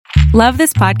Love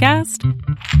this podcast?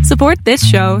 Support this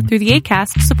show through the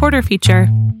Acast supporter feature.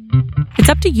 It's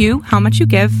up to you how much you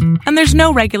give, and there's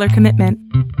no regular commitment.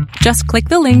 Just click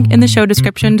the link in the show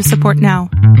description to support now.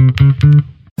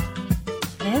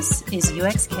 This is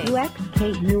UXCake.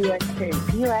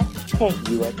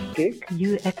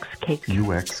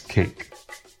 UXCake.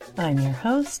 I'm your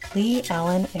host, Lee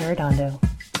Allen Arredondo.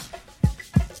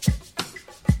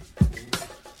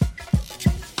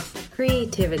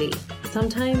 Creativity.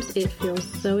 Sometimes it feels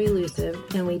so elusive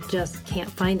and we just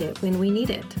can't find it when we need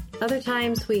it. Other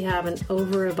times we have an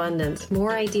overabundance,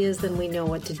 more ideas than we know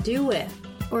what to do with.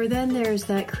 Or then there's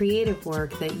that creative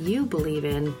work that you believe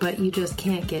in, but you just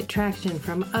can't get traction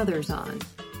from others on.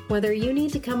 Whether you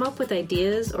need to come up with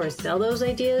ideas or sell those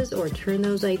ideas or turn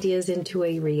those ideas into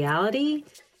a reality,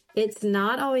 it's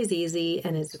not always easy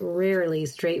and it's rarely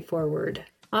straightforward.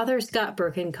 Author Scott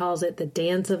Berkun calls it the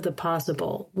dance of the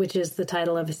possible, which is the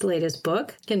title of his latest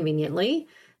book, conveniently,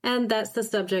 and that's the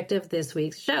subject of this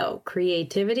week's show,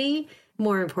 creativity,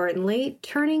 more importantly,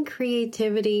 turning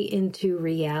creativity into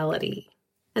reality.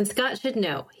 And Scott should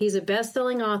know, he's a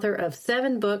best-selling author of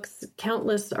 7 books,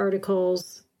 countless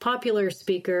articles, popular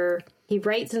speaker. He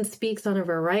writes and speaks on a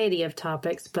variety of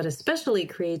topics, but especially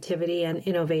creativity and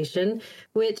innovation,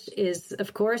 which is,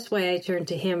 of course, why I turned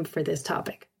to him for this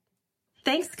topic.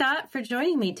 Thanks, Scott, for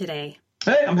joining me today.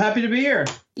 Hey, I'm happy to be here.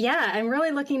 Yeah, I'm really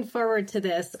looking forward to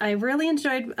this. I really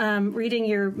enjoyed reading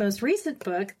your most recent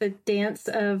book, The Dance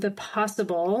of the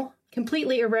Possible,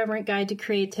 Completely Irreverent Guide to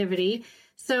Creativity.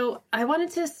 So I wanted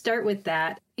to start with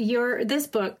that. This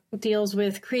book deals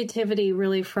with creativity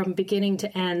really from beginning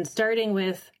to end, starting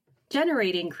with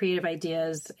generating creative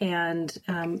ideas and,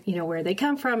 where they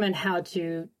come from and how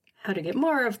to get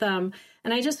more of them.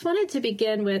 And I just wanted to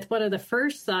begin with one of the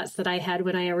first thoughts that I had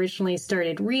when I originally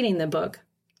started reading the book.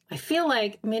 I feel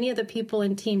like many of the people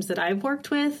and teams that I've worked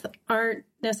with aren't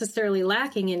necessarily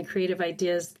lacking in creative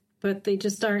ideas, but they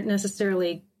just aren't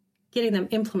necessarily getting them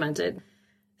implemented.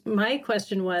 My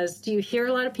question was, do you hear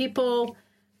a lot of people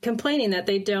complaining that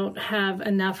they don't have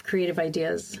enough creative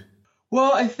ideas?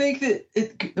 Well, I think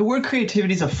that the word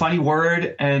creativity is a funny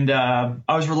word, and I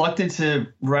was reluctant to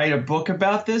write a book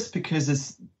about this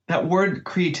because that word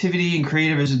creativity and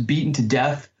creative is beaten to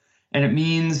death, and it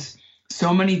means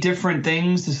so many different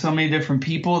things to so many different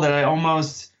people that I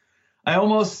almost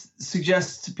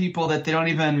suggest to people that they don't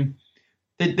even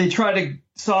they try to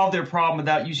solve their problem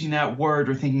without using that word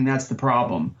or thinking that's the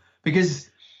problem. Because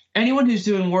anyone who's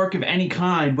doing work of any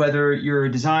kind, whether you're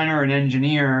a designer or an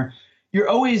engineer, you're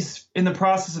always in the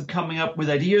process of coming up with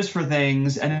ideas for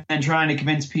things and trying to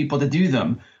convince people to do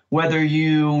them. Whether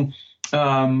you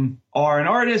are an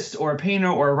artist or a painter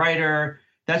or a writer,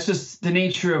 that's just the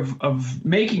nature of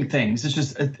making things.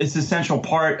 It's an essential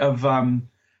part of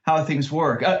how things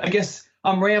work. I guess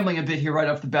I'm rambling a bit here right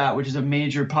off the bat, which is a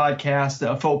major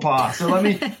podcast faux pas. So let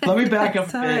me back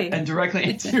up a bit and directly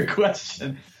answer your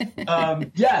question.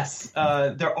 Yes,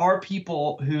 there are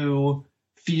people who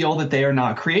feel that they are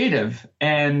not creative,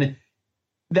 and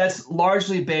that's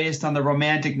largely based on the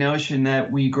romantic notion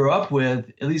that we grew up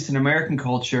with, at least in American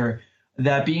culture,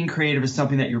 that being creative is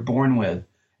something that you're born with,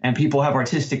 and people have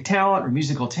artistic talent or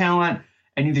musical talent,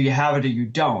 and either you have it or you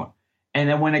don't. And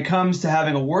then when it comes to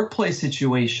having a workplace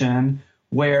situation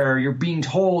where you're being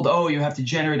told, oh, you have to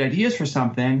generate ideas for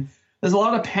something, there's a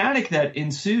lot of panic that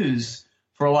ensues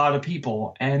for a lot of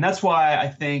people. And that's why I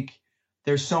think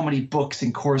there's so many books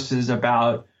and courses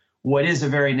about what is a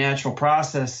very natural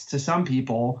process to some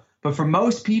people. But for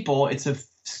most people, it's a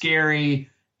scary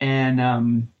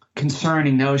and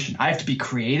concerning notion. I have to be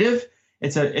creative.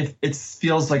 It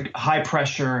feels like high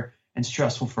pressure and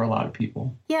stressful for a lot of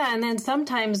people. Yeah, and then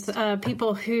sometimes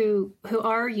people who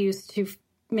are used to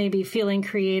maybe feeling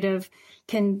creative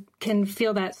can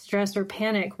feel that stress or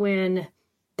panic when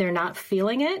they're not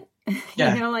feeling it.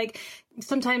 Yeah. Like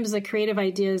sometimes the creative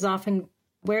idea is often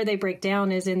where they break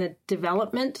down is in the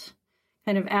development,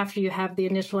 kind of after you have the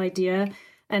initial idea.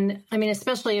 And I mean,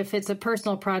 especially if it's a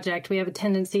personal project, we have a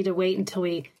tendency to wait until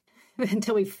we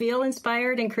feel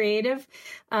inspired and creative,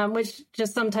 which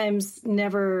just sometimes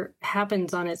never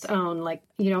happens on its own. Like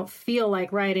you don't feel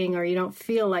like writing or you don't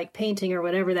feel like painting or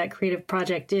whatever that creative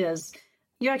project is.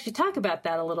 You actually talk about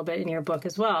that a little bit in your book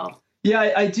as well.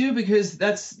 Yeah, I do, because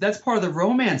that's part of the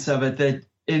romance of it, that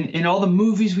in all the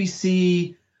movies we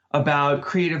see about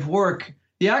creative work,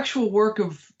 the actual work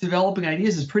of developing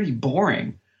ideas is pretty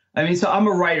boring. I mean, so I'm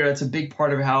a writer. That's a big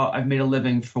part of how I've made a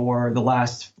living for the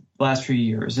last few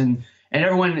years. And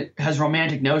everyone has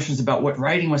romantic notions about what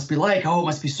writing must be like. Oh, it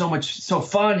must be so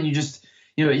fun. And you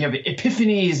have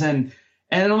epiphanies.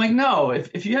 And I'm like, no,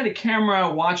 if you had a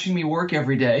camera watching me work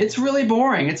every day, it's really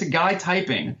boring. It's a guy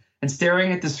typing and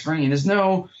staring at the screen. There's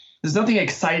nothing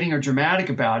exciting or dramatic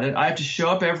about it. I have to show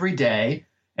up every day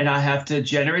and I have to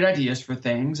generate ideas for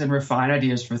things and refine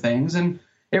ideas for things. And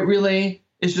it really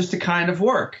is just a kind of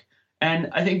work. And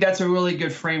I think that's a really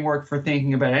good framework for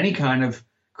thinking about any kind of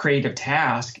creative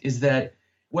task, is that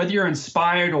whether you're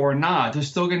inspired or not, there's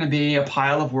still going to be a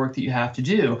pile of work that you have to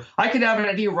do. I could have an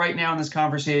idea right now in this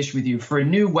conversation with you for a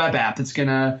new web app that's going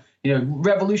to,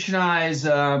 revolutionize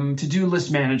to-do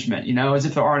list management, as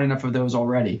if there aren't enough of those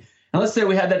already. And let's say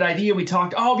we had that idea, we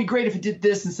talked, it'd be great if it did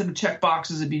this, instead of check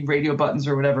boxes, it'd be radio buttons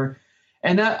or whatever.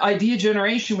 And that idea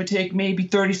generation would take maybe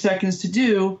 30 seconds to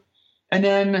do. And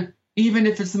then even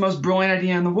if it's the most brilliant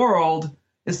idea in the world,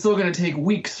 it's still going to take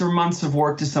weeks or months of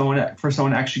work for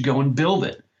someone to actually go and build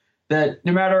it. That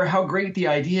no matter how great the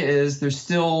idea is, there's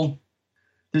still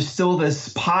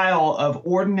this pile of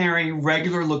ordinary,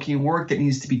 regular-looking work that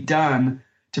needs to be done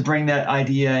to bring that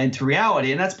idea into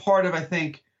reality. And that's part of, I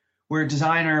think, where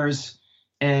designers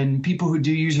and people who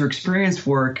do user experience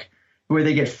work, where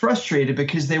they get frustrated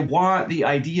because they want the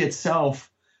idea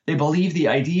itself. They believe the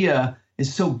idea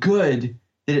is so good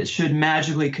that it should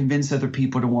magically convince other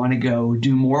people to want to go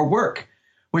do more work,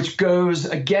 which goes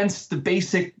against the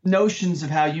basic notions of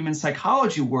how human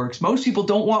psychology works. Most people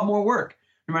don't want more work,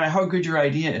 no matter how good your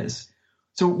idea is.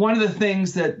 So one of the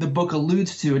things that the book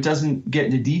alludes to, it doesn't get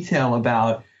into detail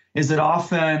about, is that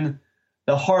often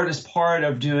the hardest part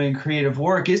of doing creative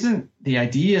work isn't the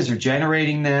ideas or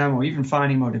generating them or even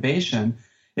finding motivation.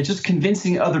 It's just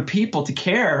convincing other people to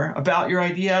care about your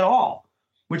idea at all,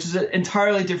 which is an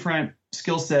entirely different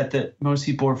skill set that most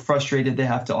people are frustrated they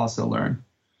have to also learn.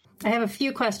 I have a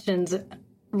few questions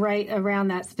right around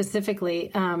that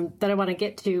specifically that I want to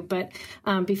get to. But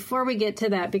before we get to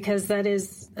that, because that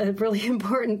is a really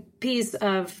important piece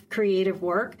of creative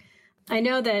work, I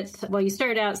know that, you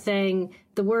started out saying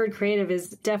the word creative is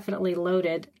definitely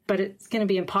loaded, but it's going to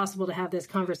be impossible to have this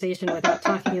conversation without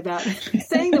talking about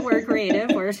saying the word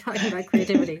creative or talking about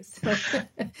creativity.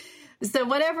 So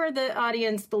whatever the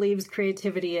audience believes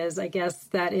creativity is, I guess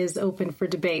that is open for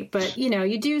debate. But,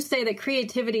 you do say that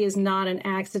creativity is not an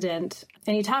accident,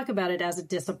 and you talk about it as a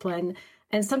discipline.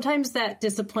 And sometimes that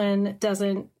discipline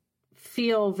doesn't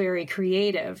feel very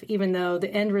creative, even though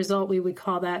the end result, we would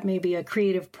call that maybe a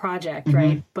creative project,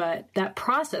 right? But that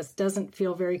process doesn't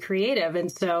feel very creative.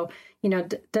 And so,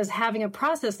 does having a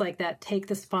process like that take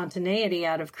the spontaneity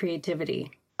out of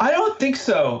creativity? I don't think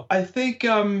so. I think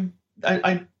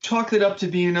I chalked it up to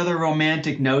being another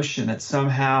romantic notion that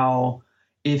somehow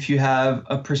if you have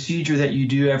a procedure that you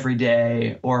do every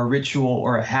day or a ritual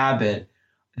or a habit,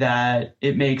 that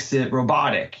it makes it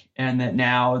robotic, and that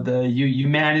now the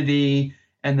humanity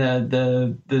and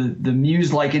the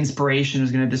muse-like inspiration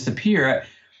is going to disappear.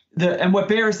 And what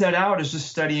bears that out is just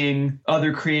studying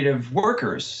other creative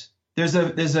workers. There's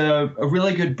a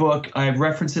really good book. I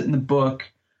reference it in the book.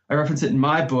 I reference it in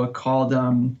my book called,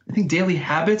 I think, Daily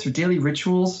Habits or Daily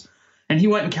Rituals. And he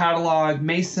went and cataloged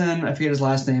Mason. I forget his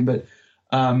last name, but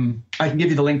I can give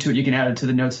you the link to it. You can add it to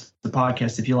the notes of the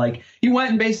podcast if you like. He went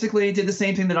and basically did the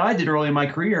same thing that I did early in my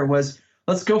career, was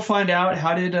let's go find out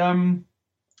how did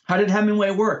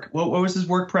Hemingway work? What was his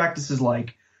work practices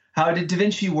like? How did Da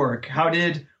Vinci work?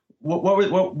 What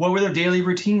were their daily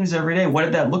routines every day? What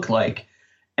did that look like?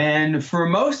 And for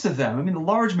most of them, the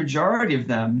large majority of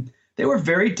them, they were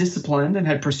very disciplined and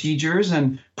had procedures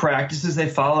and practices they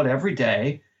followed every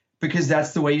day, because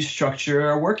that's the way you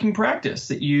structure a working practice,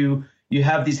 that you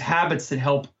have these habits that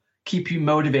help keep you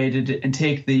motivated and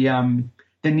take the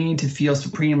need to feel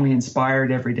supremely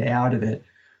inspired every day out of it.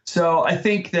 So I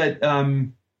think that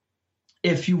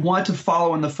if you want to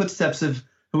follow in the footsteps of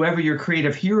whoever your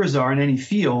creative heroes are in any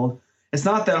field, it's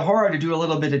not that hard to do a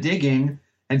little bit of digging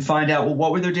and find out,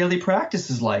 what were their daily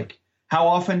practices like? How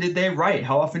often did they write?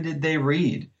 How often did they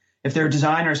read? If they're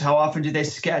designers, how often do they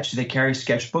sketch? Do they carry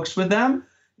sketchbooks with them?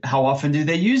 How often do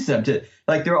they use them? There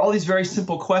are all these very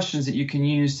simple questions that you can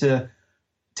use to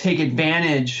take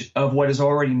advantage of what is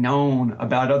already known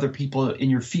about other people in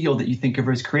your field that you think of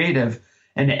as creative,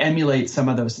 and to emulate some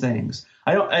of those things.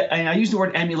 I use the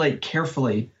word emulate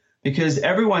carefully, because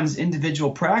everyone's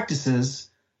individual practices,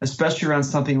 especially around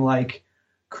something like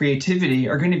creativity,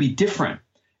 are going to be different.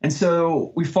 And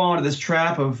so we fall into this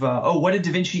trap of, what did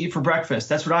Da Vinci eat for breakfast?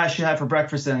 That's what I should have for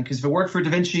breakfast then, because if it worked for Da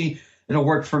Vinci, it'll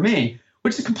work for me,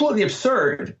 which is completely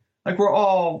absurd. Like we're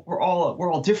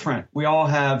all different. We all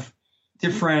have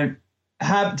different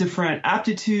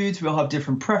aptitudes. We all have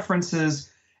different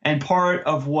preferences. And part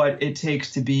of what it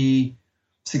takes to be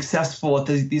successful at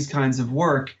these kinds of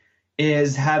work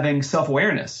is having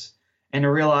self-awareness. And I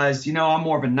realized, I'm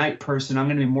more of a night person. I'm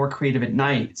going to be more creative at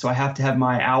night. So I have to have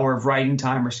my hour of writing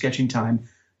time or sketching time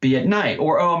be at night.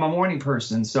 Or, I'm a morning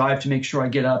person, so I have to make sure I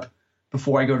get up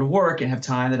before I go to work and have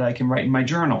time that I can write in my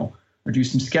journal or do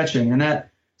some sketching. And that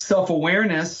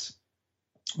self-awareness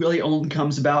really only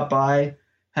comes about by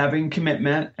having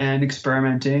commitment and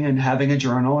experimenting and having a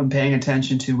journal and paying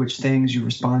attention to which things you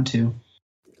respond to.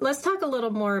 Let's talk a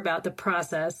little more about the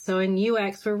process. So in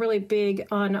UX, we're really big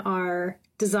on our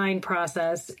design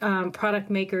process.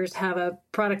 Product makers have a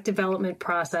product development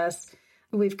process.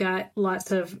 We've got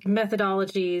lots of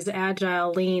methodologies,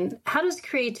 agile, lean. How does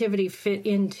creativity fit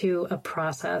into a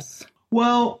process?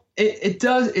 Well, it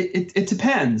does. It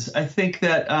depends. I think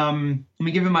that, let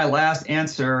me give you my last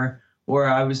answer, where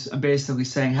I was basically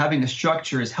saying having a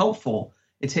structure is helpful.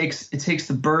 It takes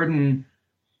the burden.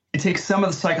 It takes some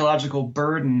of the psychological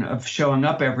burden of showing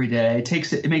up every day.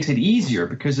 It makes it easier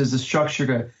because there's a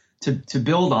structure to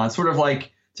build on. Sort of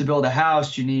like to build a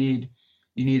house, you need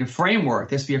a framework.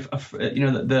 There has to be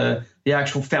the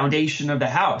actual foundation of the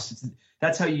house.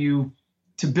 That's how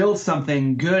to build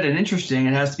something good and interesting.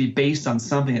 It has to be based on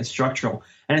something that's structural.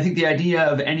 And I think the idea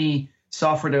of any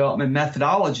software development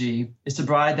methodology is to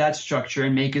provide that structure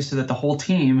and make it so that the whole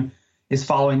team is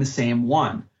following the same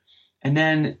one. And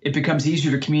then it becomes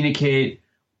easier to communicate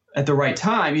at the right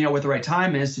time. What the right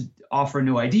time is to offer a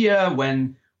new idea,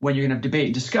 when you're going to have debate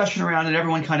and discussion around it.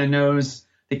 Everyone kind of knows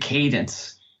the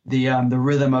cadence, the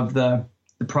rhythm of the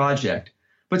project.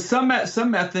 But some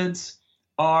methods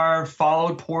are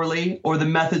followed poorly, or the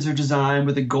methods are designed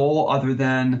with a goal other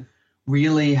than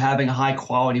really having a high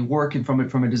quality work and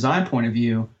from a design point of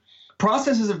view.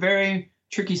 Process is a very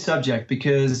tricky subject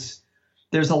because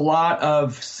there's a lot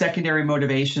of secondary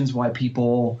motivations why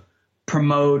people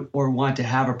promote or want to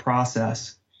have a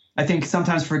process. I think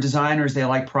sometimes for designers, they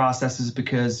like processes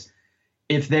because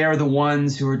if they're the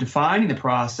ones who are defining the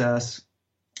process,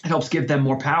 it helps give them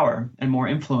more power and more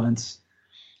influence.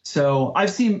 So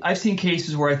I've seen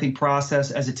cases where I think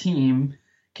process as a team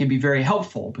can be very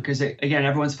helpful because, again,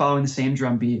 everyone's following the same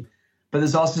drumbeat. But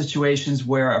there's also situations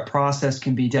where a process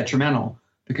can be detrimental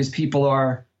because people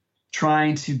are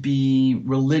trying to be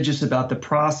religious about the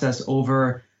process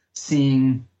over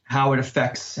seeing how it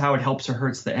helps or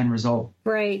hurts the end result.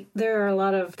 Right. There are a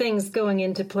lot of things going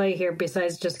into play here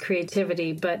besides just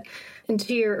creativity. But and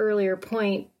to your earlier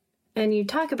point, and you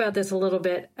talk about this a little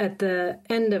bit at the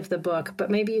end of the book, but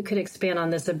maybe you could expand on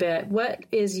this a bit. What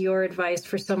is your advice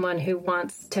for someone who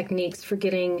wants techniques for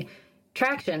getting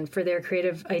traction for their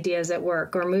creative ideas at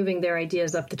work or moving their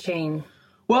ideas up the chain?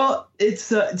 Well, it's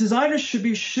designers should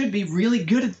be really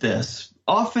good at this.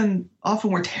 Often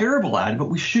we're terrible at it, but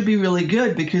we should be really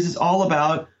good because it's all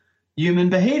about human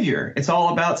behavior. It's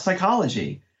all about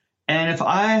psychology. And if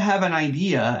I have an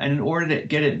idea and in order to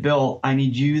get it built, I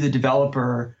need you, the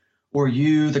developer, or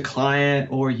you, the client,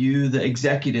 or you, the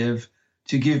executive,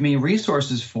 to give me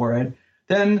resources for it,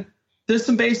 then there's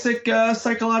some basic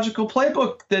psychological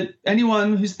playbook that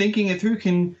anyone who's thinking it through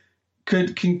can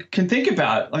think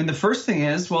about. I mean, the first thing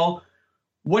is, well,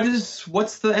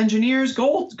 what's the engineer's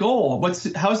goal?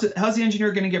 How's the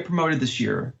engineer going to get promoted this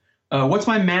year? What's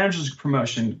my manager's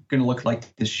promotion going to look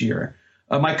like this year?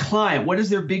 My client, what is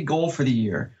their big goal for the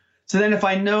year? So then if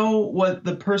I know what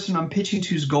the person I'm pitching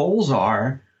to's goals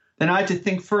are, then I have to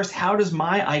think first, how does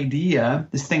my idea,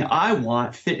 this thing I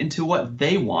want, fit into what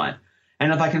they want?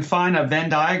 And if I can find a Venn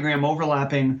diagram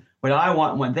overlapping what I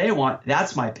want and what they want,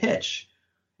 that's my pitch.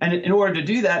 And in order to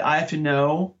do that, I have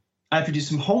to do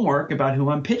some homework about who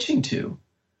I'm pitching to.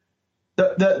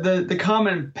 The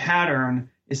common pattern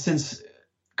is, since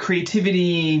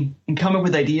creativity and coming up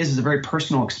with ideas is a very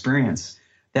personal experience,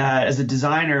 that as a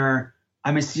designer,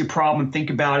 I may see a problem, think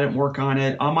about it, and work on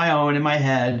it on my own in my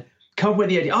head, come up with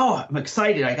the idea. Oh, I'm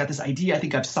excited. I got this idea. I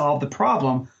think I've solved the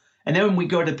problem. And then when we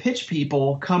go to pitch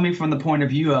people, coming from the point of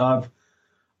view of,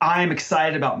 I'm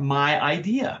excited about my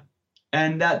idea.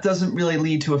 And that doesn't really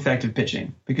lead to effective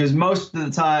pitching because most of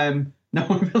the time, no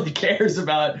one really cares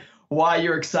about why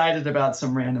you're excited about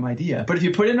some random idea. But if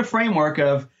you put in a framework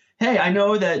of, hey, I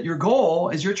know that your goal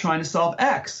is you're trying to solve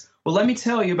X. Well, let me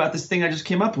tell you about this thing I just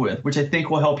came up with, which I think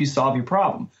will help you solve your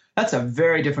problem. That's a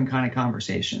very different kind of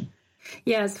conversation.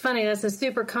 Yeah, it's funny. That's a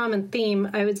super common theme,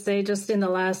 I would say, just in the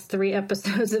last 3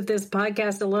 episodes of this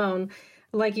podcast alone.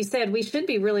 Like you said, we should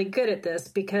be really good at this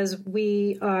because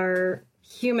we are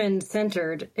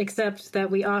human-centered, except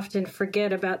that we often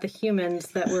forget about the humans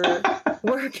that we're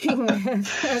working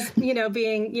with as,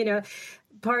 being,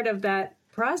 part of that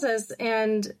process.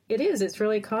 And it's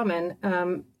really common.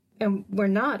 And we're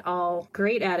not all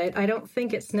great at it. I don't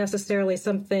think it's necessarily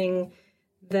something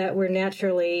that we're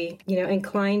naturally,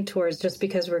 inclined towards just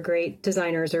because we're great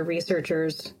designers or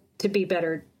researchers to be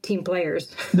better team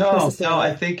players. No,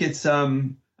 I think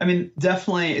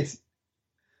definitely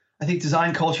I think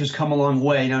design culture has come a long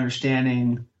way in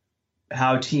understanding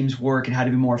how teams work and how to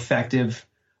be more effective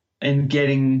in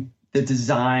getting the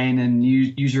design and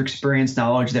user experience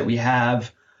knowledge that we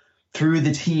have through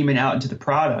the team and out into the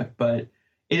product. But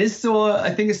it is still, I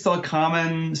think it's still a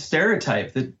common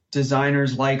stereotype that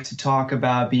designers like to talk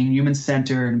about being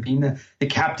human-centered and being the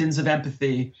captains of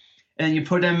empathy. And then you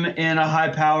put them in a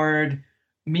high-powered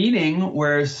meeting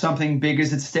where something big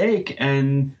is at stake,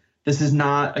 and this is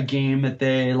not a game that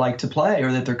they like to play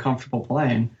or that they're comfortable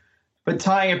playing. But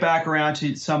tying it back around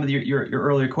to some of your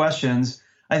earlier questions,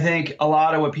 I think a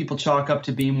lot of what people chalk up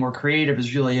to being more creative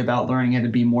is really about learning how to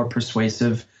be more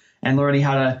persuasive and learning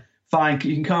how to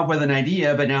you can come up with an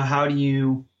idea, but now how do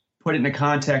you put it in a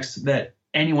context that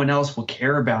anyone else will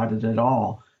care about it at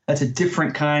all? That's a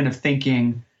different kind of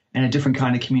thinking and a different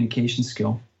kind of communication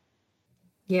skill.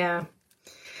 Yeah.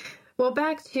 Well,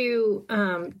 back to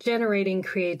generating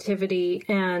creativity,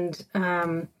 and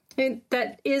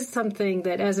that is something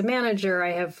that as a manager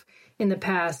I have in the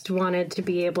past wanted to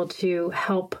be able to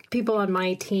help people on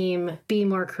my team be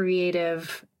more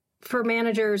creative. For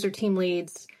managers or team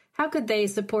leads, how could they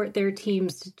support their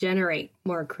teams to generate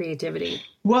more creativity?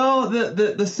 Well,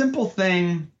 the simple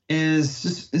thing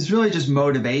is really just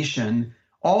motivation.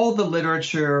 All the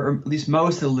literature, or at least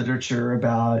most of the literature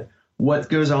about what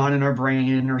goes on in our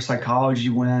brain and our psychology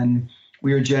when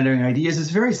we are generating ideas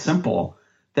is very simple.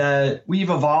 That we've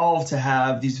evolved to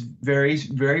have these very,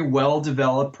 very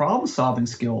well-developed problem-solving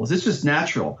skills. It's just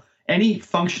natural. Any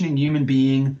functioning human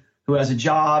being who has a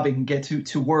job and can get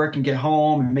to work and get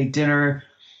home and make dinner,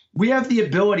 we have the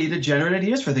ability to generate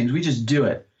ideas for things. We just do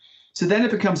it. So then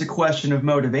it becomes a question of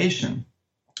motivation.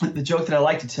 The joke that I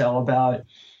like to tell about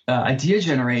idea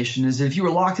generation is that if you were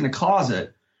locked in a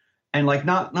closet, and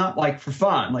not like for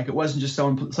fun, like it wasn't just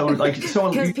someone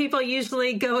because people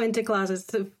usually go into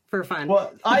closets for fun.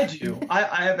 Well, I do.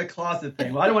 I have a closet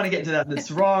thing. Well, I don't want to get into that.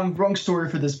 It's wrong story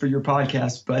for your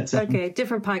podcast. But okay,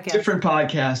 different podcast. Different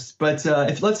podcast. But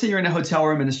if let's say you're in a hotel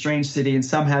room in a strange city and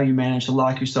somehow you manage to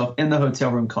lock yourself in the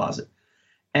hotel room closet,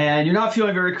 and you're not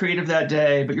feeling very creative that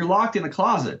day, but you're locked in the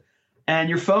closet, and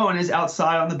your phone is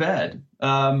outside on the bed,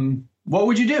 what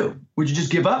would you do? Would you just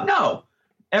give up? No.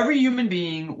 Every human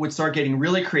being would start getting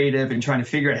really creative and trying to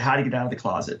figure out how to get out of the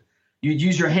closet. You'd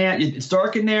use your hand. It's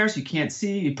dark in there, so you can't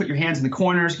see. You put your hands in the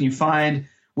corners. Can you find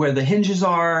where the hinges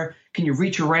are? Can you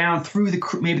reach around through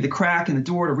maybe the crack in the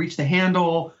door to reach the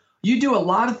handle? You do a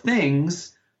lot of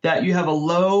things that you have a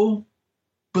low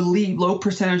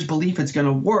percentage belief it's going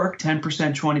to work, 10%,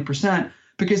 20%,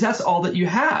 because that's all that you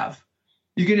have.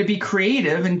 You're going to be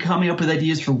creative and coming up with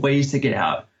ideas for ways to get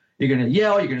out. You're going to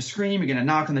yell, you're going to scream, you're going to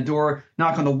knock on the door,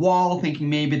 knock on the wall,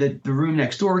 thinking maybe that the room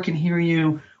next door can hear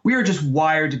you. We are just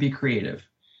wired to be creative.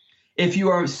 If you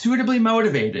are suitably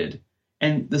motivated,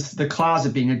 and the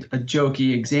closet being a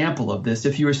jokey example of this,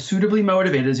 if you are suitably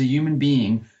motivated as a human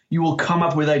being, you will come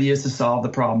up with ideas to solve the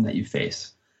problem that you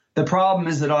face. The problem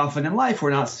is that often in life we're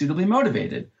not suitably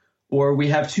motivated, or we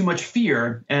have too much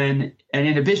fear and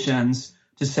inhibitions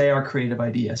to say our creative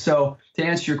idea. So to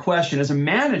answer your question, as a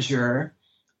manager,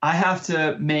 I have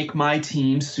to make my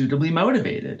team suitably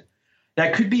motivated.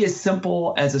 That could be as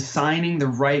simple as assigning the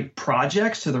right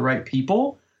projects to the right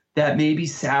people. That maybe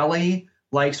Sally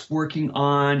likes working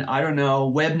on,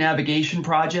 web navigation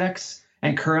projects,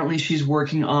 and currently she's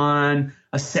working on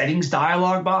a settings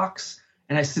dialog box,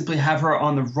 and I simply have her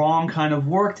on the wrong kind of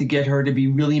work to get her to be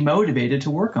really motivated to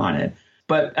work on it.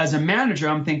 But as a manager,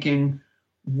 I'm thinking,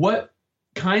 what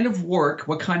kind of work,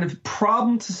 what kind of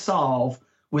problem to solve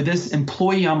would this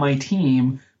employee on my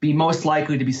team be most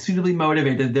likely to be suitably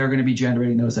motivated? They're going to be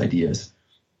generating those ideas.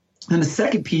 And the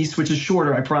second piece, which is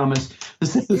shorter, I promise.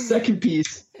 The second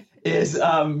piece is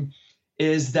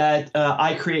that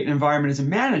I create an environment as a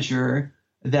manager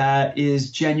that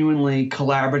is genuinely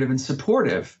collaborative and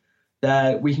supportive.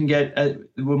 That we can get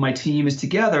when my team is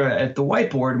together at the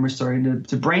whiteboard and we're starting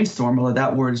to brainstorm. Although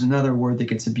that word is another word that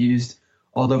gets abused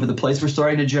all over the place. We're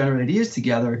starting to generate ideas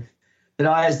together. That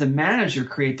I, as the manager,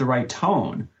 create the right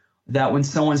tone. That when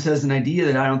someone says an idea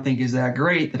that I don't think is that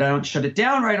great, that I don't shut it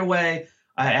down right away.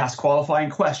 I ask qualifying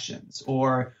questions,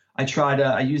 or I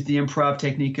use the improv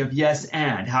technique of yes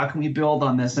and. How can we build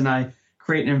on this? And I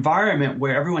create an environment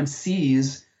where everyone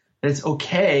sees that it's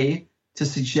okay to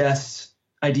suggest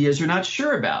ideas you're not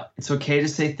sure about. It's okay to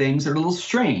say things that are a little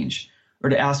strange,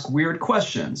 or to ask weird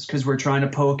questions because we're trying to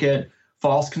poke at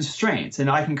false constraints. And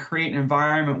I can create an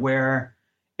environment where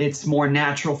it's more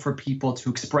natural for people to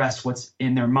express what's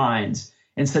in their minds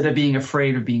instead of being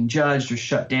afraid of being judged or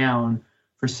shut down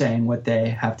for saying what they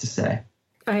have to say.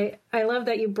 I love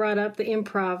that you brought up the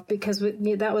improv, because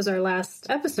that was our last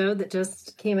episode that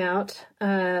just came out.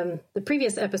 The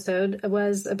previous episode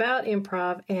was about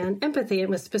improv and empathy. It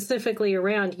was specifically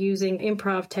around using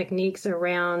improv techniques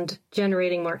around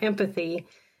generating more empathy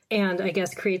and, I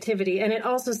guess, creativity. And it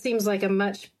also seems like a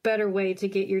much better way to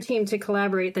get your team to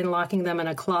collaborate than locking them in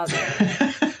a closet.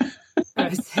 I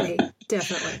would say,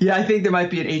 definitely. Yeah, I think there might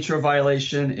be an HR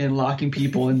violation in locking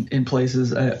people in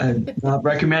places. I'm not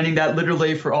recommending that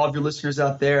literally for all of your listeners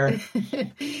out there.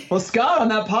 Well, Scott on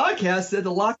that podcast said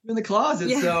to lock them in the closet,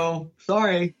 so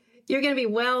sorry. You're going to be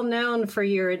well known for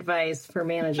your advice for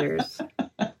managers.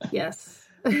 Yes.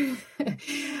 Well,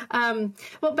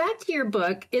 back to your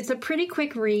book. It's a pretty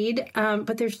quick read,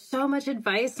 but there's so much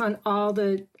advice on all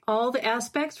the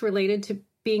aspects related to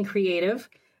being creative.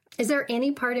 Is there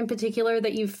any part in particular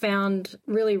that you've found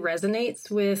really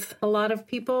resonates with a lot of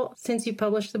people since you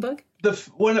published the book?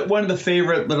 One of the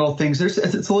favorite little things,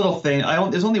 it's a little thing.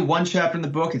 There's only one chapter in the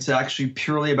book. It's actually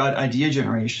purely about idea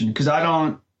generation, because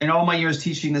in all my years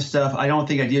teaching this stuff, I don't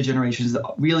think idea generation is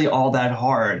really all that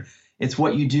hard. It's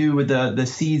what you do with the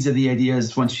seeds of the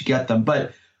ideas once you get them.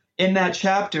 But in that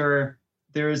chapter,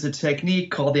 there is a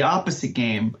technique called the opposite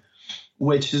game,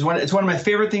 which is it's one of my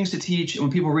favorite things to teach. When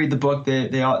people read the book,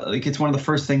 it's one of the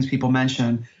first things people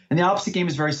mention. And the opposite game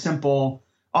is very simple.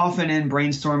 Often in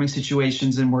brainstorming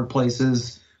situations in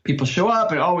workplaces, people show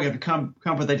up and, we have to come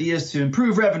up with ideas to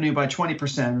improve revenue by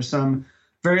 20% or some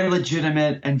very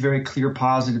legitimate and very clear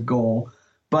positive goal.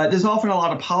 But there's often a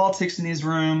lot of politics in these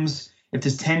rooms. If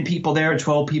there's 10 people there,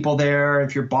 12 people there,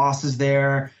 if your boss is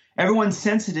there, everyone's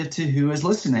sensitive to who is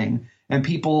listening, and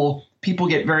people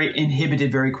get very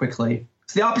inhibited very quickly.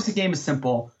 So the opposite game is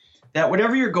simple, that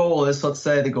whatever your goal is, let's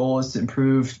say the goal is to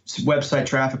improve website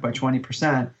traffic by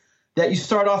 20%, that you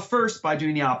start off first by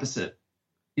doing the opposite.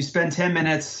 You spend 10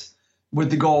 minutes with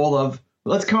the goal of,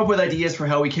 let's come up with ideas for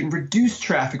how we can reduce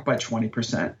traffic by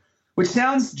 20%, which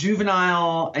sounds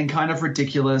juvenile and kind of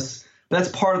ridiculous, but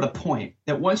that's part of the point,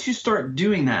 that once you start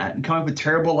doing that and come up with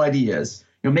terrible ideas,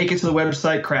 make it so the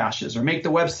website crashes or make the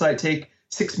website take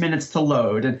 6 minutes to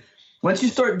load. And once you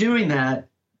start doing that,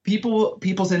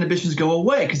 people's inhibitions go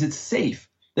away because it's safe,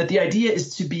 that the idea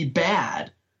is to be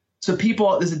bad. So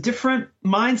there's a different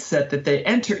mindset that they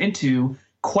enter into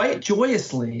quite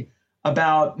joyously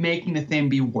about making the thing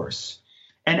be worse.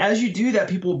 And as you do that,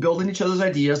 people will build in each other's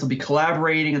ideas. They'll be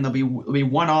collaborating, and there'll be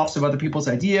one-offs of other people's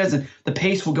ideas, and the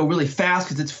pace will go really fast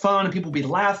because it's fun and people will be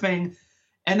laughing.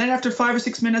 And then after 5 or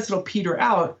 6 minutes, it'll peter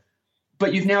out.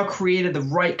 But you've now created the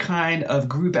right kind of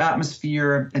group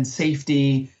atmosphere and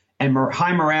safety and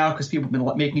high morale because people have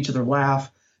been making each other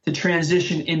laugh to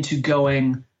transition into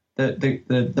going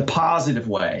the positive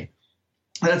way.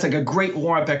 That's like a great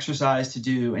warm-up exercise to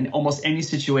do in almost any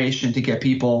situation to get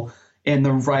people in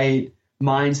the right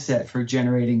mindset for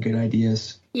generating good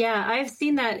ideas. Yeah, I've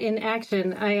seen that in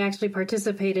action. I actually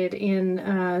participated in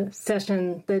a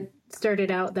session that started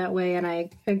out that way, and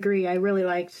I agree. I really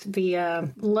liked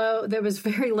there was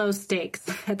very low stakes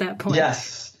at that point.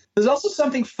 Yes. There's also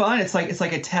something fun. It's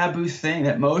like a taboo thing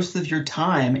that most of your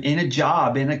time in a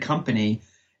job, in a company,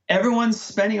 everyone's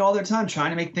spending all their time trying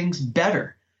to make things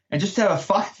better. And just to have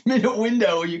a 5-minute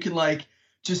window where you can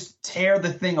just tear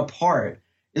the thing apart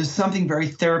is something very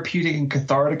therapeutic and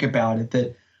cathartic about it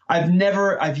that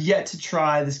I've yet to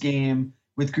try this game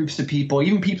with groups of people,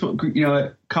 even people,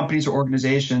 companies or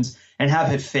organizations, and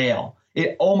have it fail.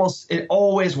 It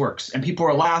always works, and people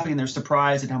are laughing and they're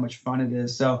surprised at how much fun it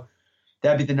is. So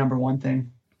that'd be the number one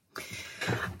thing.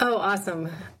 Oh, awesome.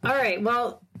 All right.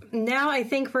 Well, now I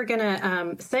think we're going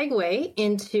to segue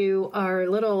into our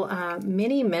little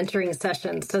mini mentoring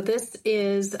session. So this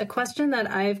is a question that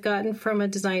I've gotten from a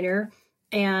designer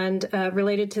and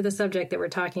related to the subject that we're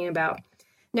talking about.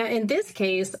 Now, in this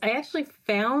case, I actually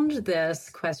found this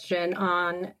question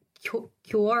on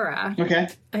Quora. Okay.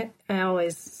 I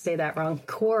always say that wrong.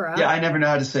 Quora. Yeah, I never know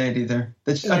how to say it either.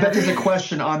 I bet there's a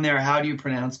question on there. How do you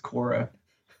pronounce Quora?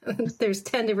 There's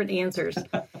 10 different answers.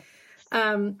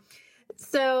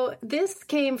 So this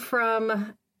came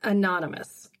from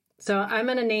Anonymous. So I'm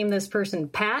going to name this person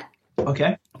Pat.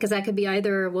 Okay. Because that could be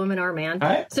either a woman or a man. All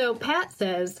right. So Pat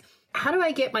says, how do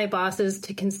I get my bosses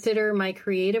to consider my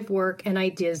creative work and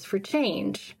ideas for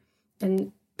change?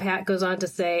 And Pat goes on to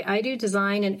say, I do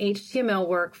design and HTML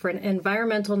work for an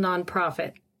environmental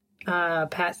nonprofit.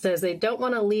 Pat says they don't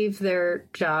want to leave their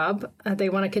job. They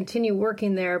want to continue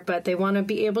working there, but they want to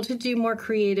be able to do more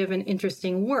creative and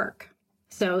interesting work.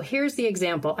 So here's the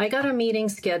example. I got a meeting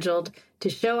scheduled to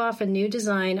show off a new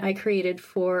design I created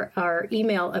for our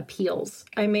email appeals.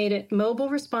 I made it mobile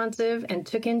responsive and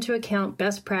took into account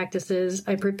best practices.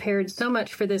 I prepared so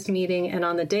much for this meeting, and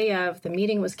on the day of, the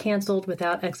meeting was canceled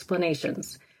without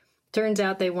explanations. Turns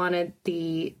out they wanted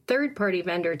the third-party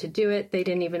vendor to do it. They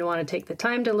didn't even want to take the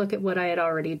time to look at what I had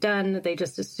already done. They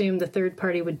just assumed the third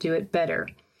party would do it better.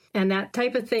 And that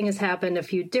type of thing has happened a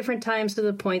few different times to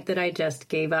the point that I just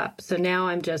gave up. So now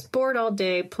I'm just bored all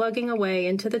day, plugging away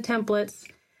into the templates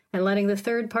and letting the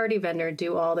third-party vendor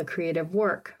do all the creative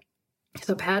work.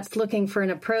 So Pat's looking for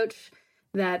an approach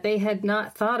that they had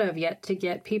not thought of yet to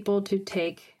get people to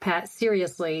take Pat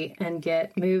seriously and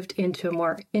get moved into a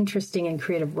more interesting and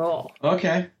creative role.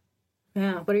 Okay.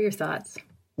 Yeah. What are your thoughts?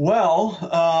 Well,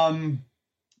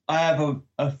 I have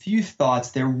a few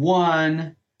thoughts there.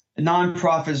 One,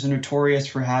 nonprofits are notorious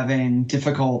for having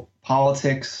difficult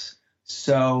politics.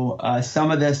 So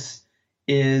some of this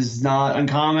is not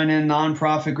uncommon in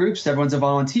nonprofit groups. Everyone's a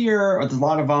volunteer, or there's a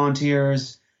lot of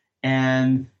volunteers,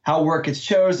 and how work gets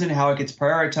chosen, how it gets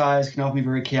prioritized can often be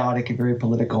very chaotic and very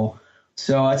political.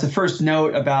 So that's a first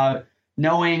note about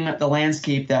knowing the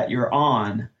landscape that you're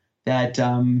on, that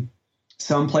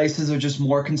some places are just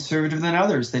more conservative than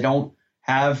others. They don't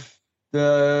have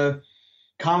the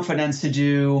confidence to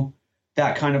do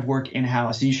that kind of work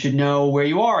in-house. You should know where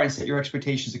you are and set your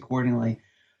expectations accordingly.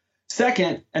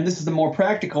 Second, and this is the more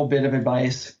practical bit of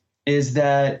advice, is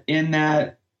that in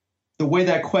that the way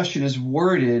that question is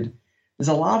worded, there's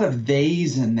a lot of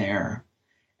theys in there.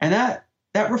 And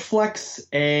that reflects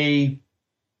a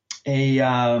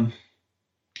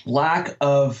lack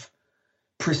of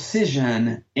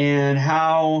precision in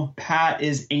how Pat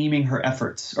is aiming her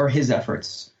efforts or his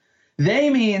efforts. They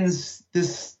means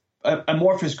this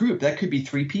amorphous group. That could be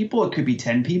 3 people. It could be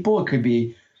 10 people. It could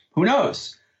be, who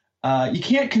knows? You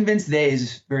can't convince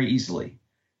theys very easily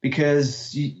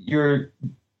because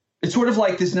it's sort of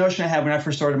like this notion I had when I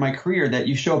first started my career that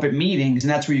you show up at meetings and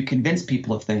that's where you convince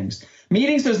people of things.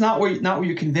 Meetings is not where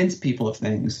you convince people of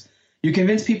things. You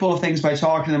convince people of things by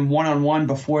talking to them one-on-one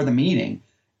before the meeting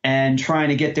and trying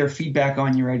to get their feedback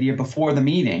on your idea before the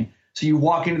meeting. So you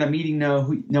walk into the meeting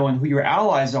knowing who your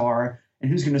allies are and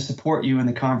who's going to support you in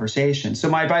the conversation. So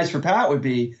my advice for Pat would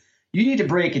be, you need to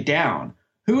break it down.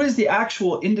 Who is the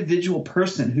actual individual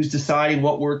person who's deciding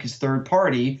what work is third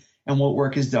party and what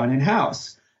work is done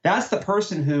in-house? That's the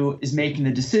person who is making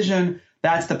the decision.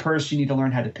 That's the person you need to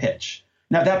learn how to pitch.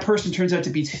 Now, if that person turns out to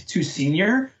be too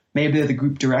senior, maybe they're the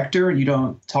group director and you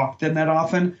don't talk to them that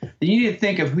often, then you need to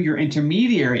think of who your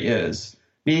intermediary is.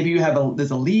 Maybe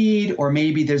there's a lead, or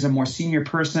maybe there's a more senior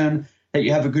person that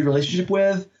you have a good relationship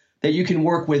with, that you can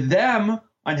work with them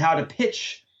on how to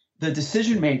pitch the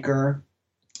decision maker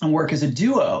and work as a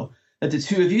duo, that the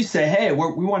two of you say, hey,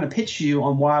 we want to pitch you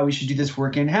on why we should do this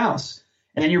work in-house.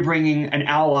 And then you're bringing an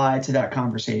ally to that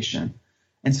conversation.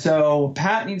 And so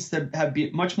Pat needs to be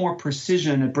much more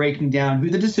precision at breaking down who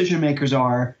the decision makers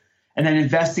are and then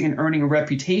investing in earning a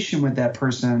reputation with that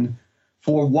person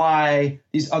for why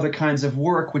these other kinds of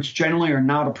work, which generally are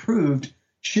not approved,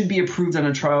 should be approved on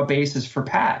a trial basis for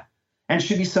Pat. And it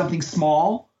should be something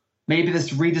small. Maybe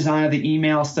this redesign of the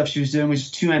email stuff she was doing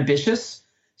was too ambitious.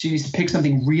 She needs to pick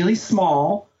something really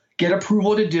small, get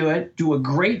approval to do it, do a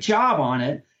great job on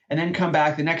it, and then come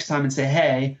back the next time and say,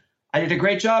 hey, I did a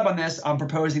great job on this. I'm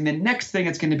proposing the next thing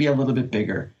it's going to be a little bit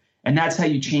bigger. And that's how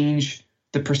you change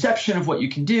the perception of what you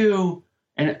can do.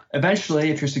 And eventually,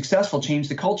 if you're successful, change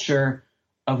the culture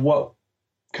of what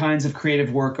kinds of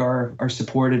creative work are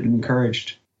supported and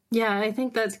encouraged. Yeah, I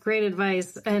think that's great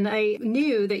advice. And I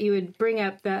knew that you would bring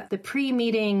up the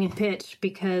pre-meeting pitch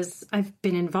because I've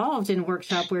been involved in a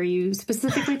workshop where you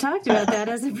specifically talked about that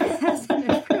as an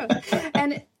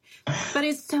approach. But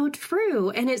it's so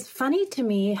true. And it's funny to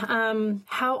me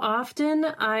how often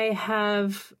I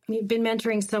have been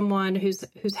mentoring someone who's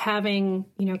having,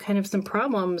 kind of some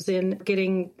problems in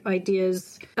getting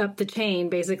ideas up the chain,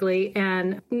 basically,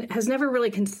 and has never really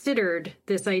considered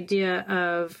this idea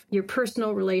of your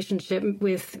personal relationship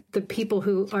with the people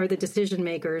who are the decision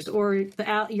makers or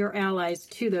your allies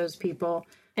to those people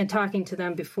and talking to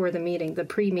them before the meeting, the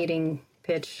pre-meeting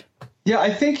pitch. Yeah,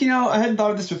 I think, I hadn't thought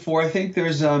of this before. I think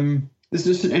there's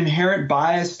just an inherent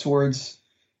bias towards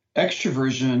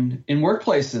extroversion in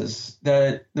workplaces,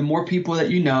 that the more people that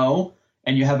you know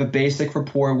and you have a basic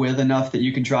rapport with enough that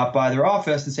you can drop by their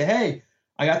office and say, hey,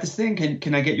 I got this thing.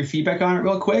 Can I get your feedback on it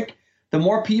real quick? The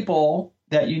more people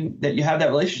that you have that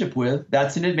relationship with,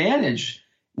 that's an advantage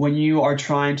when you are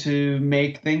trying to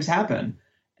make things happen.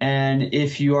 And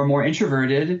if you are more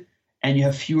introverted and you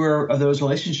have fewer of those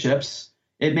relationships,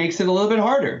 it makes it a little bit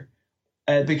harder.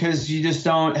 because you just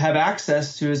don't have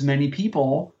access to as many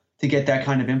people to get that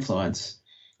kind of influence.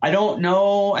 I don't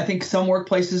know. I think some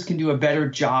workplaces can do a better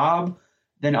job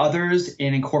than others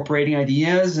in incorporating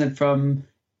ideas and from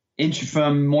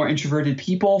more introverted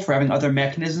people, for having other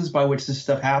mechanisms by which this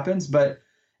stuff happens. But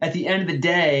at the end of the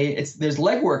day, there's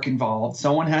legwork involved.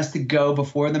 Someone has to go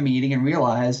before the meeting and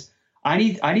realize I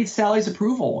need Sally's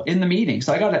approval in the meeting.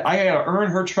 So I gotta earn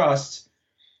her trust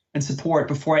and support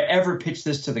before I ever pitch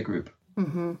this to the group.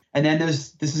 Mm-hmm. And then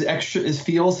this is extra. It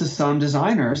feels to some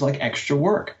designers like extra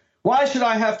work. Why should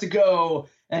I have to go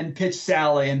and pitch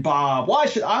Sally and Bob?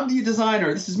 I'm the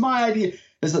designer. This is my idea.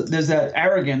 There's that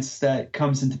arrogance that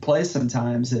comes into play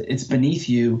sometimes. It's beneath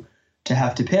you to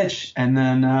have to pitch. And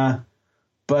then,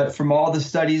 but from all the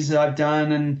studies that I've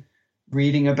done and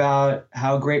reading about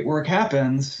how great work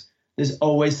happens, there's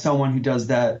always someone who does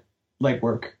that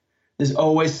legwork. There's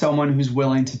always someone who's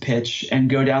willing to pitch and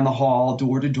go down the hall,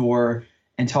 door to door,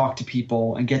 and talk to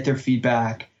people and get their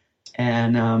feedback.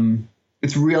 And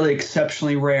it's really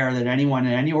exceptionally rare that anyone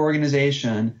in any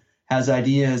organization has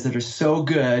ideas that are so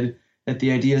good that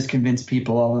the ideas convince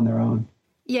people all on their own.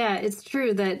 Yeah, it's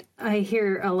true that I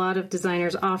hear a lot of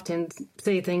designers often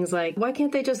say things like, why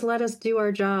can't they just let us do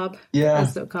our job? Yeah.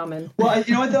 That's so common. Well,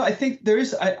 you know what, though? I think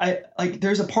there's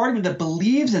a part of me that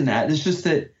believes in that. It's just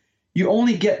that you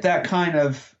only get that kind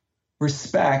of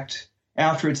respect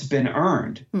after it's been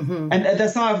earned. Mm-hmm. And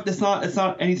it's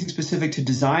not anything specific to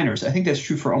designers. I think that's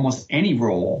true for almost any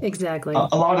role. Exactly.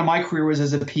 A lot of my career was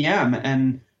as a PM,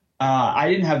 and I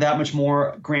didn't have that much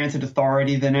more granted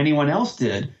authority than anyone else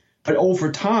did. But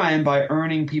over time, by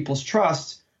earning people's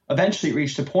trust, eventually it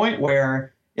reached a point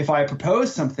where if I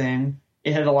proposed something,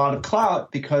 it had a lot of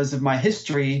clout because of my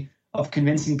history of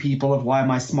convincing people of why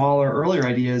my smaller, earlier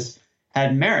ideas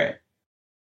had merit.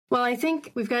 Well, I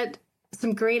think we've got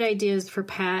some great ideas for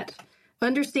Pat.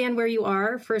 Understand where you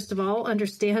are, first of all.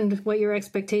 Understand what your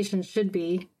expectations should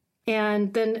be.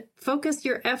 And then focus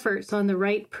your efforts on the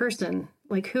right person.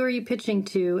 Like, who are you pitching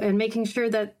to? And making sure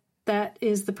that that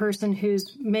is the person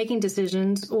who's making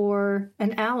decisions or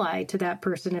an ally to that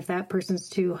person if that person's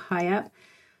too high up.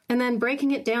 And then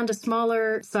breaking it down to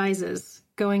smaller sizes,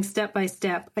 going step by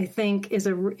step, I think is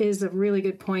a really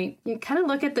good point. You kind of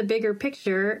look at the bigger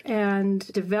picture and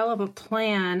develop a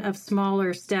plan of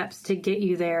smaller steps to get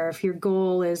you there. If your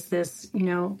goal is this,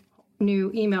 new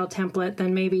email template,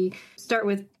 then maybe start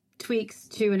with tweaks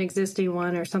to an existing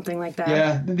one or something like that.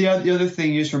 Yeah. The other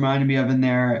thing you just reminded me of in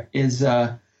there is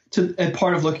a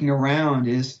part of looking around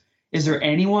is there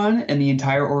anyone in the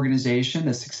entire organization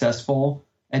that's successful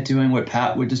at doing what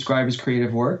Pat would describe as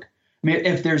creative work? I mean,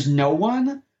 if there's no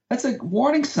one, that's a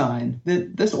warning sign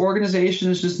that this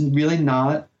organization is just really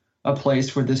not a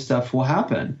place where this stuff will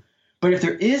happen. But if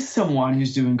there is someone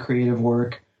who's doing creative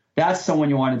work, that's someone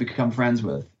you want to become friends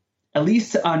with, at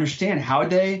least to understand how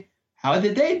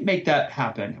did they make that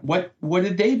happen? What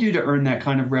did they do to earn that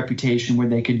kind of reputation where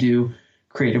they could do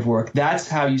creative work? That's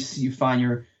how you find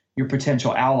your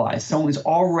potential allies. Someone who's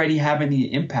already having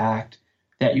the impact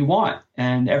that you want.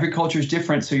 And every culture is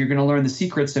different, so you're going to learn the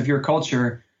secrets of your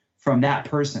culture from that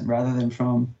person rather than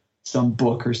from some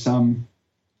book or some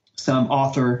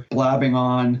author blabbing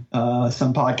on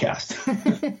some podcast.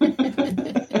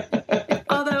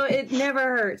 Although it never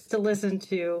hurts to listen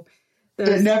to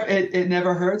those. It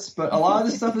never hurts, but a lot of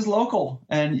this stuff is local,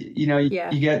 and you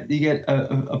get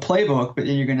a playbook, but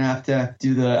then you're going to have to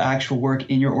do the actual work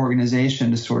in your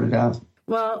organization to sort it out.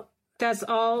 Well, that's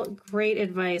all great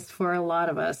advice for a lot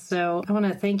of us. So I want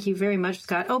to thank you very much,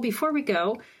 Scott. Oh, before we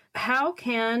go, how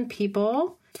can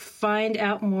people find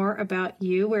out more about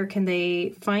you? Where can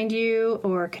they find you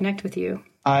or connect with you?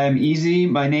 I'm easy.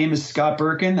 My name is Scott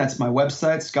Berkun. That's my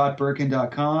website,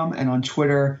 scottberkun.com. And on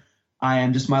Twitter, I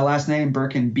am just my last name,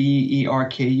 Berkun,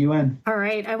 Berkun. All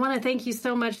right. I want to thank you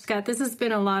so much, Scott. This has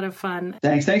been a lot of fun.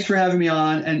 Thanks for having me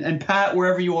on. And Pat,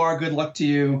 wherever you are, good luck to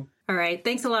you. All right.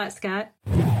 Thanks a lot, Scott.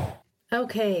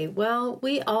 Okay, well,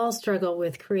 we all struggle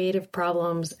with creative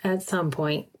problems at some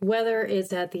point, whether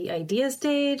it's at the idea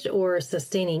stage or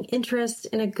sustaining interest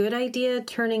in a good idea,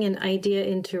 turning an idea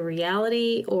into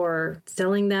reality, or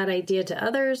selling that idea to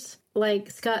others. Like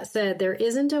Scott said, there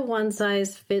isn't a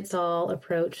one-size-fits-all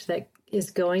approach that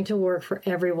is going to work for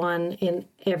everyone in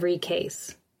every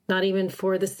case, not even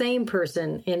for the same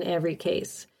person in every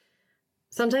case.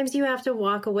 Sometimes you have to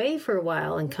walk away for a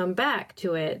while and come back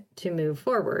to it to move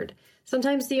forward.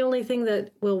 Sometimes the only thing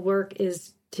that will work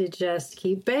is to just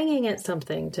keep banging at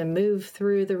something to move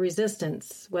through the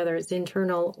resistance, whether it's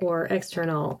internal or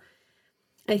external.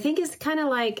 I think it's kind of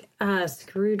like a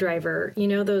screwdriver. You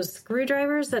know, those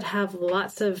screwdrivers that have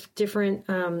lots of different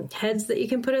heads that you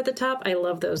can put at the top. I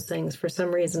love those things. For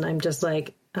some reason, I'm just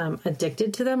like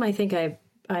addicted to them. I think I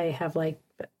have like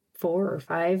 4 or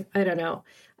 5. I don't know.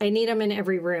 I need them in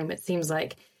every room, it seems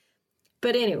like.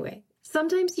 But anyway,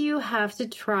 sometimes you have to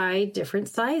try different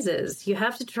sizes. You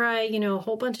have to try, a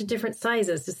whole bunch of different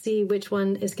sizes to see which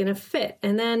one is going to fit.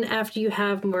 And then after you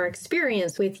have more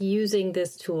experience with using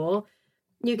this tool,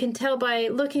 you can tell by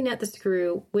looking at the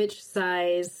screw which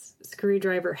size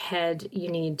screwdriver head you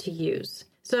need to use.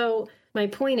 So my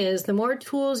point is, the more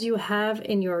tools you have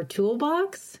in your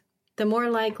toolbox, the more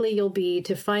likely you'll be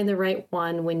to find the right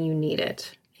one when you need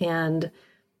it. And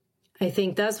I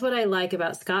think that's what I like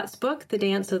about Scott's book, The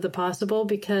Dance of the Possible,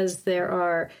 because there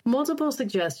are multiple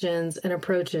suggestions and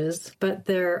approaches, but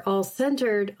they're all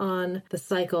centered on the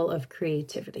cycle of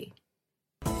creativity.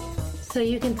 So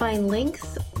you can find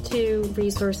links to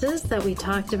resources that we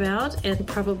talked about and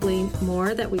probably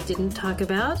more that we didn't talk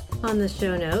about on the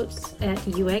show notes at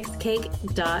uxcake.co.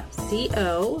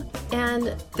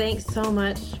 And thanks so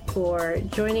much for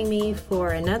joining me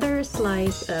for another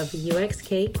slice of UX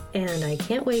Cake, and I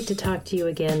can't wait to talk to you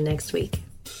again next week.